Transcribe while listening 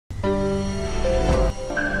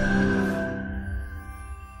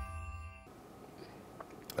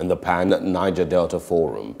And the Pan Niger Delta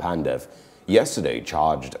Forum, PANDEF, yesterday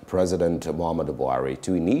charged President Muhammadu Buhari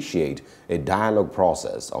to initiate a dialogue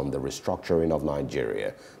process on the restructuring of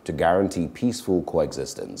Nigeria to guarantee peaceful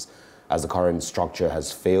coexistence, as the current structure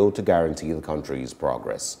has failed to guarantee the country's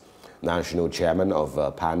progress. National Chairman of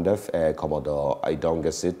PANDEF, Air Commodore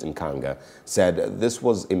Idongasit Nkanga, said this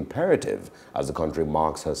was imperative as the country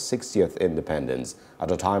marks her 60th independence at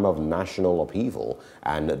a time of national upheaval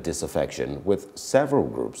and disaffection, with several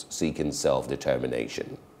groups seeking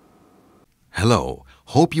self-determination. Hello,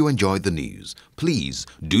 hope you enjoyed the news. Please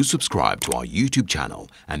do subscribe to our YouTube channel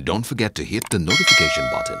and don't forget to hit the notification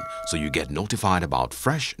button so you get notified about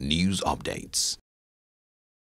fresh news updates.